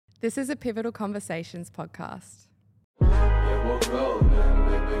This is a Pivotal Conversations podcast. Yeah, we'll go then,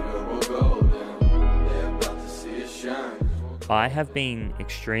 baby girl, we'll go then. They're about to see us shine. I have been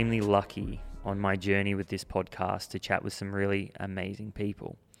extremely lucky on my journey with this podcast to chat with some really amazing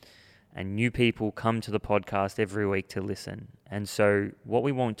people. And new people come to the podcast every week to listen. And so what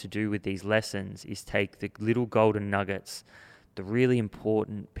we want to do with these lessons is take the little golden nuggets, the really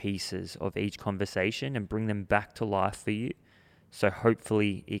important pieces of each conversation, and bring them back to life for you. So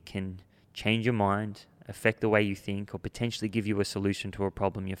hopefully it can change your mind, affect the way you think, or potentially give you a solution to a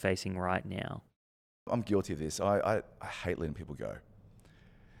problem you're facing right now. I'm guilty of this. I hate letting people go.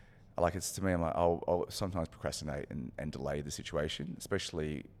 Like, it's to me, I'm like, I'll sometimes procrastinate and delay the situation,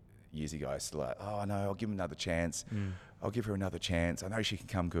 especially years ago. It's like, oh no, I'll give him another chance. I'll give her another chance. I know she can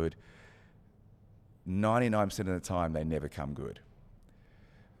come good. 99% of the time, they never come good.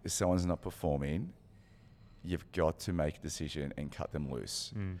 If someone's not performing, you've got to make a decision and cut them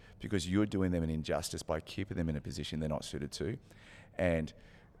loose, because you're doing them an injustice by keeping them in a position they're not suited to. And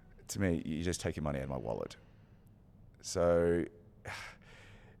to me, you're just taking money out of my wallet. So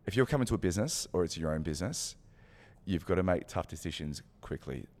if you're coming to a business or it's your own business, you've got to make tough decisions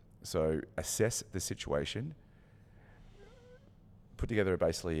quickly. So assess the situation, put together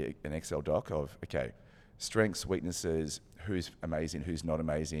basically an Excel doc of, okay, strengths, weaknesses, who's amazing, who's not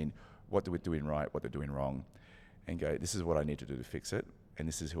amazing, what we're doing right, what they're doing wrong, and go, this is what I need to do to fix it, and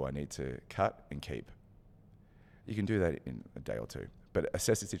this is who I need to cut and keep. You can do that in a day or two, but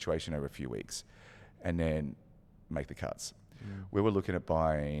assess the situation over a few weeks and then make the cuts. We were looking at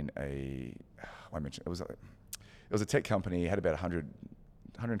buying it was a tech company, had about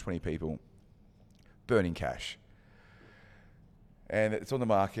 120 people, burning cash. And it's on the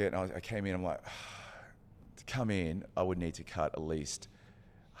market, and I came in, I'm like, to come in, I would need to cut at least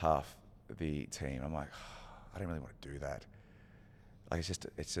half the team. I'm like, I don't really want to do that. Like,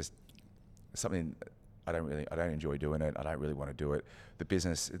 it's just something I don't enjoy doing it. I don't really want to do it. The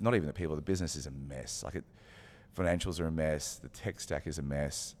business, not even the people, the business is a mess. Like, financials are a mess. The tech stack is a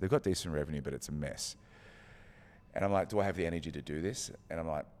mess. They've got decent revenue, but it's a mess. And I'm like, do I have the energy to do this? And I'm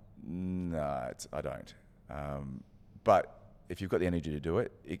like, no, I don't. But if you've got the energy to do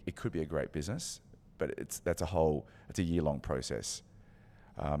it, it could be a great business, but it's a year-long process.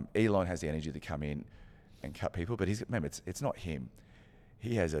 Elon has the energy to come in and cut people, but remember, it's not him.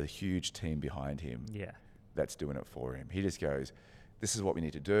 He has a huge team behind him that's doing it for him. He just goes, this is what we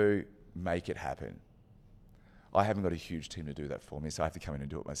need to do, make it happen. I haven't got a huge team to do that for me, so I have to come in and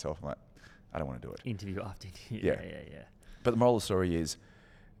do it myself. I'm like, I don't want to do it. Interview after interview. Yeah. But the moral of the story is,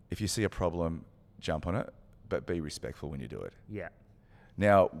 if you see a problem, jump on it, but be respectful when you do it. Yeah.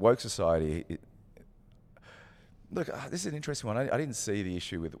 Now, woke society, look, this is an interesting one. I didn't see the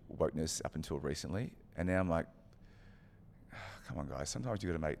issue with wokeness up until recently, and now I'm like, come on, guys. Sometimes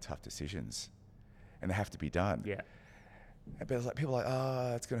you've got to make tough decisions, and they have to be done. Yeah. But it's like, people are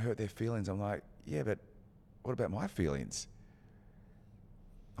like, it's going to hurt their feelings. I'm like, yeah, but what about my feelings?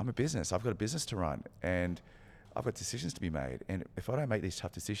 I'm a business. I've got a business to run, and I've got decisions to be made. And if I don't make these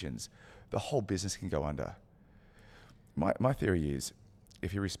tough decisions, the whole business can go under. My theory is,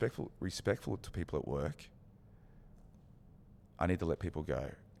 if you're respectful to people at work, I need to let people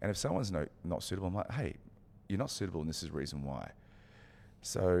go. And if someone's not suitable, I'm like, hey, you're not suitable, and this is the reason why.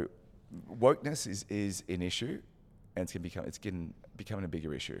 So wokeness is an issue, and it's becoming a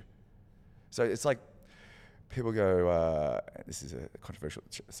bigger issue. So it's like, people go, this is a controversial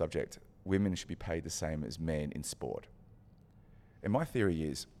subject, women should be paid the same as men in sport. And my theory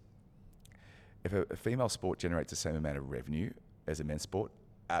is, if a female sport generates the same amount of revenue as a men's sport,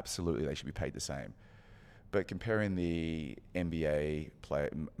 absolutely they should be paid the same. But comparing the NBA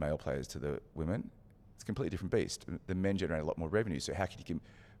male players to the women, it's a completely different beast. The men generate a lot more revenue, so how can you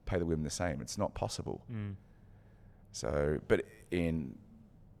pay the women the same? It's not possible. So, but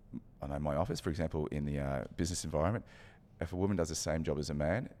I know my office, for example, in the business environment, if a woman does the same job as a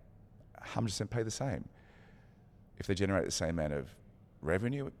man, 100% pay the same. If they generate the same amount of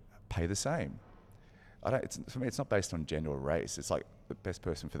revenue, pay the same. For me, it's not based on gender or race. It's like, the best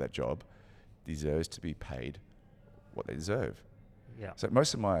person for that job deserves to be paid what they deserve. Yeah. So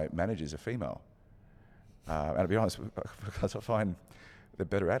most of my managers are female. And to be honest, because I find they're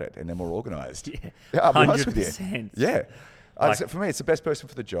better at it and they're more organised. Yeah, I'll be honest 100%. with you. Yeah. For me, it's the best person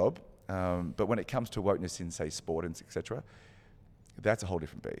for the job. But when it comes to wokeness in, say, sport and etc., that's a whole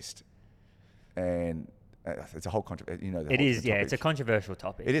different beast. And it's a whole It is, yeah. It's a controversial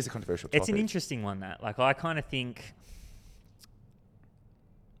topic. It is a controversial topic. It's an interesting one, that. Like, I kind of think,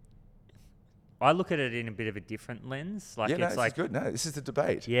 I look at it in a bit of a different lens. Like, it's like, good. No, this is the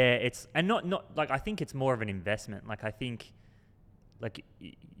debate. Yeah, and not like, I think it's more of an investment. Like, I think like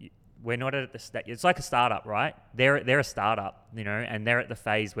we're not at the stage. It's like a startup, right? They're a startup, you know, and they're at the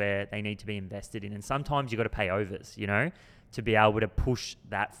phase where they need to be invested in. And sometimes you got to pay overs, you know, to be able to push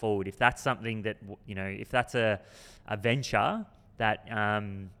that forward. If that's something that, you know, if that's a venture that,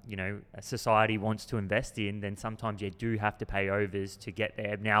 you know, a society wants to invest in, then sometimes you do have to pay overs to get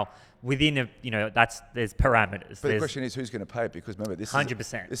there. Now, within a, you know, there's parameters. But the question is, who's going to pay it? Because remember, this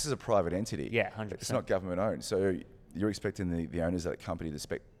 100%. This is a private entity. Yeah, 100%. It's not government owned. So you're expecting the owners of that company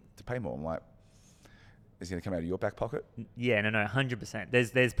to pay more. I'm like, is it going to come out of your back pocket? Yeah, no, 100%.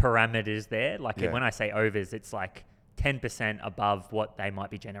 There's parameters there. Like when I say overs, it's like 10% above what they might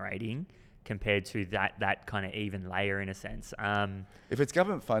be generating compared to that kind of even layer in a sense. If it's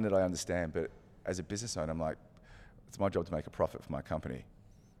government funded, I understand. But as a business owner, I'm like, it's my job to make a profit for my company.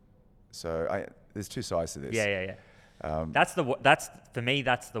 So there's two sides to this. Yeah. That's for me.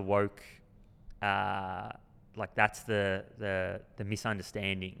 That's the woke. Like that's the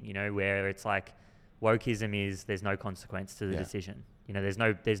misunderstanding. You know, where it's like wokeism is there's no consequence to the decision. You know,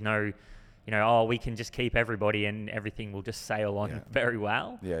 there's no. You know, oh, we can just keep everybody and everything will just sail on very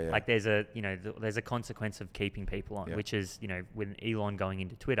well. Yeah. Like there's a consequence of keeping people on, which is, you know, with Elon going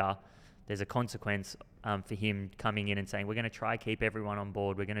into Twitter, there's a consequence for him coming in and saying, we're going to try keep everyone on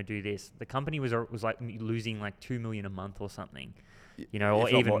board. We're going to do this. The company was like losing like $2 million a month or something, you know, or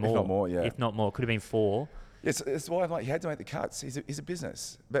even more. If not more, could have been 4. Yes, that's why I'm like, he had to make the cuts. He's a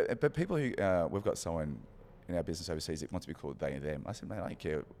business. But people who, we've got someone in our business overseas that wants to be called they and them. I said, man, I don't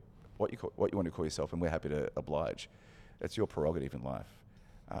care what you want to call yourself, and we're happy to oblige. That's your prerogative in life.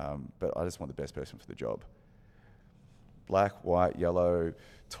 But I just want the best person for the job. Black, white, yellow,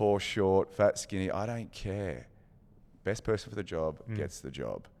 tall, short, fat, skinny, I don't care. Best person for the job gets the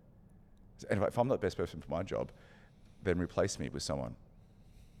job. And if I'm not the best person for my job, then replace me with someone.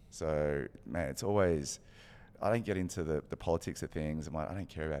 So, man, it's always, I don't get into the politics of things. I'm like, I don't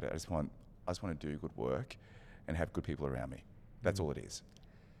care about it. I just want to do good work and have good people around me. That's all it is.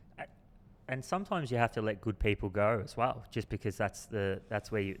 And sometimes you have to let good people go as well, just because that's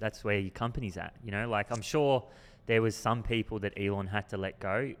where your company's at. You know, like I'm sure there was some people that Elon had to let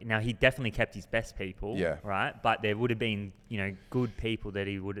go. Now he definitely kept his best people, right? But there would have been, you know, good people that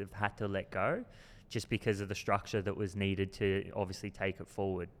he would have had to let go, just because of the structure that was needed to obviously take it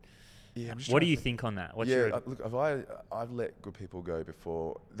forward. Yeah, what do you think on that? Look, I've let good people go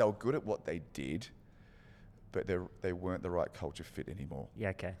before. They were good at what they did, but they weren't the right culture fit anymore. Yeah,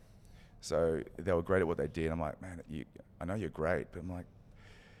 okay. So they were great at what they did. I'm like, man, I know you're great, but I'm like,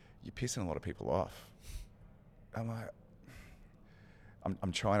 you're pissing a lot of people off. I'm like,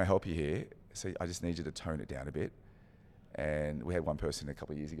 I'm trying to help you here, so I just need you to tone it down a bit. And we had one person a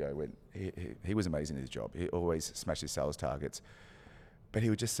couple of years ago when he was amazing at his job. He always smashed his sales targets, but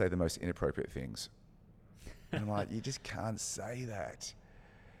he would just say the most inappropriate things. And I'm like, you just can't say that.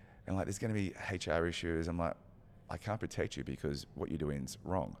 And like, there's going to be HR issues. I'm like, I can't protect you because what you're doing is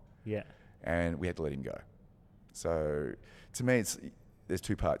wrong. Yeah. And we had to let him go. So to me, there's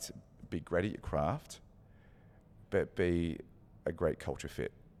two parts. Be great at your craft, but be a great culture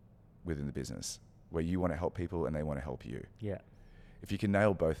fit within the business where you want to help people and they want to help you. Yeah. If you can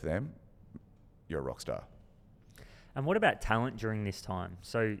nail both of them, you're a rock star. And what about talent during this time?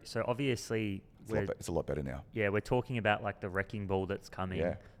 So obviously... It's a lot better now. Yeah, we're talking about like the wrecking ball that's coming.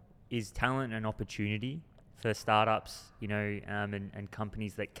 Yeah. Is talent an opportunity for startups, you know, and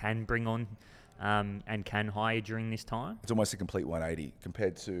companies that can bring on and can hire during this time? It's almost a complete 180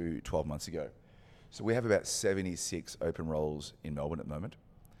 compared to 12 months ago. So we have about 76 open roles in Melbourne at the moment,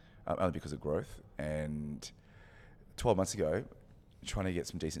 only because of growth. And 12 months ago, trying to get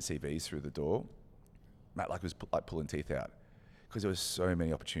some decent CVs through the door, Matt, was like pulling teeth out because there were so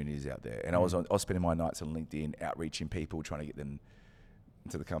many opportunities out there. And I was spending my nights on LinkedIn outreaching people, trying to get them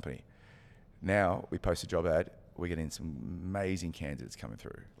into the company. Now we post a job ad, we're getting some amazing candidates coming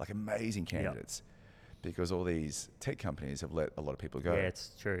through, like amazing candidates, because all these tech companies have let a lot of people go. Yeah,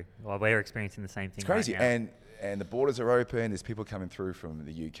 it's true. Well, we're experiencing the same thing. It's crazy, right now. and the borders are open. There's people coming through from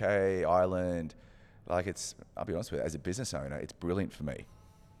the UK, Ireland. Like I'll be honest with you, as a business owner, it's brilliant for me.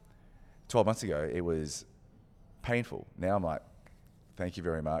 12 months ago, it was painful. Now I'm like, thank you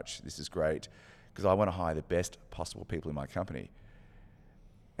very much. This is great, because I want to hire the best possible people in my company.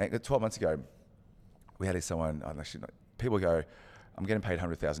 And 12 months ago, we had someone, people go, I'm getting paid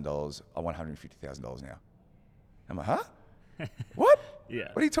 $100,000. I want $150,000 now. I'm like, huh? What? Yeah.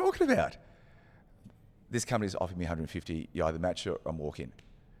 What are you talking about? This company's offered me $150. You either match it or I'm walking.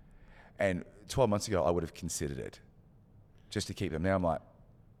 And 12 months ago, I would have considered it just to keep them. Now I'm like,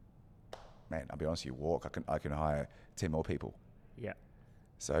 man, I'll be honest with you, walk. I can hire 10 more people. Yeah.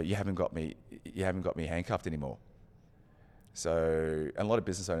 So you haven't got me handcuffed anymore. So, and a lot of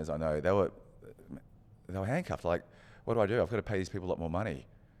business owners I know, they were handcuffed. Like, what do? I've got to pay these people a lot more money.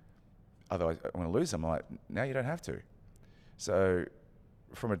 Otherwise, I want to lose them. I'm like, now you don't have to. So,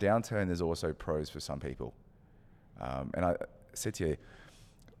 from a downturn, there's also pros for some people. And I said to you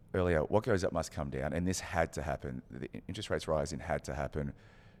earlier, what goes up must come down. And this had to happen. The interest rates rising had to happen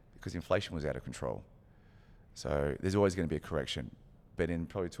because inflation was out of control. So there's always going to be a correction. But in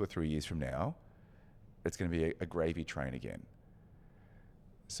probably 2 or 3 years from now, it's going to be a gravy train again.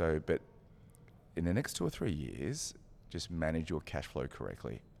 So, but in the next 2 or 3 years, just manage your cash flow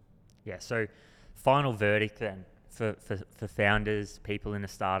correctly. Yeah. So final verdict then for founders, people in a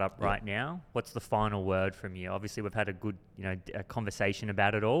startup right now, what's the final word from you? Obviously we've had a good, a conversation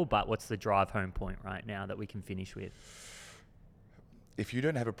about it all, but what's the drive home point right now that we can finish with? If you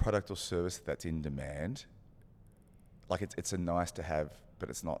don't have a product or service that's in demand, like it's a nice to have, but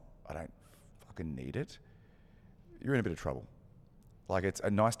it's not, I don't fucking need it, you're in a bit of trouble. Like it's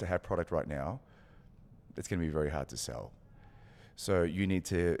a nice to have product right now, it's going to be very hard to sell. So you need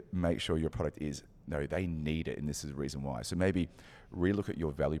to make sure your product is, no, they need it, and this is the reason why. So maybe relook at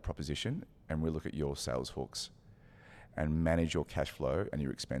your value proposition and relook at your sales hooks and manage your cash flow and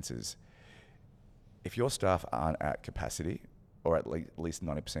your expenses. If your staff aren't at capacity or at least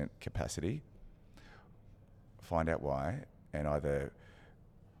 90% capacity, find out why and either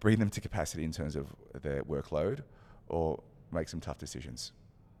bring them to capacity in terms of their workload or make some tough decisions.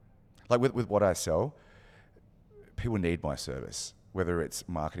 Like with what I sell, people need my service, whether it's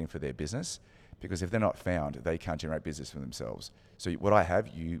marketing for their business, because if they're not found, they can't generate business for themselves. So what I have,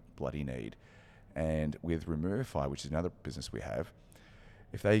 you bloody need. And with Removify, which is another business we have,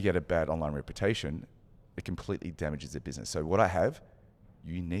 if they get a bad online reputation, it completely damages their business. So what I have,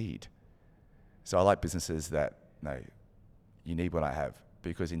 you need. So I like businesses that, no, you need what I have,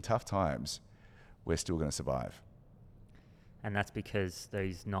 because in tough times, we're still going to survive. And that's because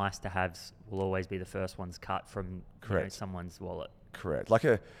those nice to haves will always be the first ones cut from someone's wallet. Correct.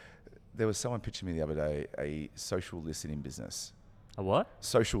 There was someone pitching me the other day a social listening business. A what?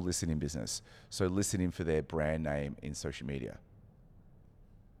 Social listening business. So listening for their brand name in social media.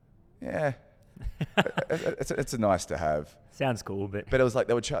 Yeah. it's a nice to have. Sounds cool, but it was like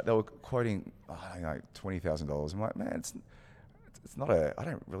they were quoting like $20,000. I'm like, man, it's not I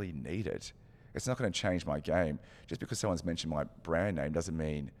don't really need it. It's not going to change my game. Just because someone's mentioned my brand name doesn't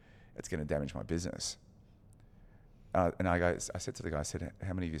mean it's going to damage my business. And I said to the guy, I said,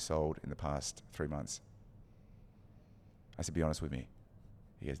 how many have you sold in the past 3 months? I said, be honest with me.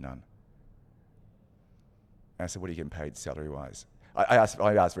 He goes, none. And I said, what are you getting paid salary-wise? I asked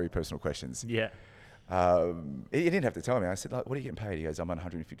very personal questions. Yeah. He didn't have to tell me. I said, what are you getting paid? He goes, I'm on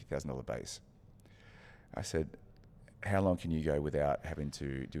 $150,000 base. I said, how long can you go without having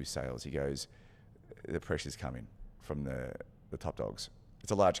to do sales? He goes, the pressure's coming from the top dogs.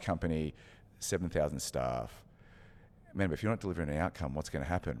 It's a large company, 7,000 staff. Remember, if you're not delivering an outcome, what's going to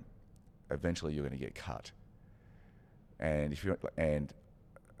happen? Eventually, you're going to get cut. And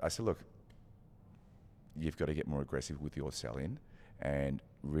I said, look, you've got to get more aggressive with your selling and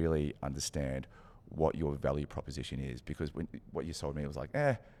really understand what your value proposition is, because what you sold me was like,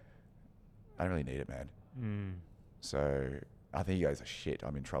 I don't really need it, man. So I think he goes, shit,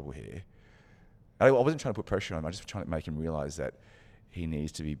 I'm in trouble here. I wasn't trying to put pressure on him. I was just trying to make him realize that he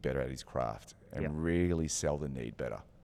needs to be better at his craft and really sell the need better.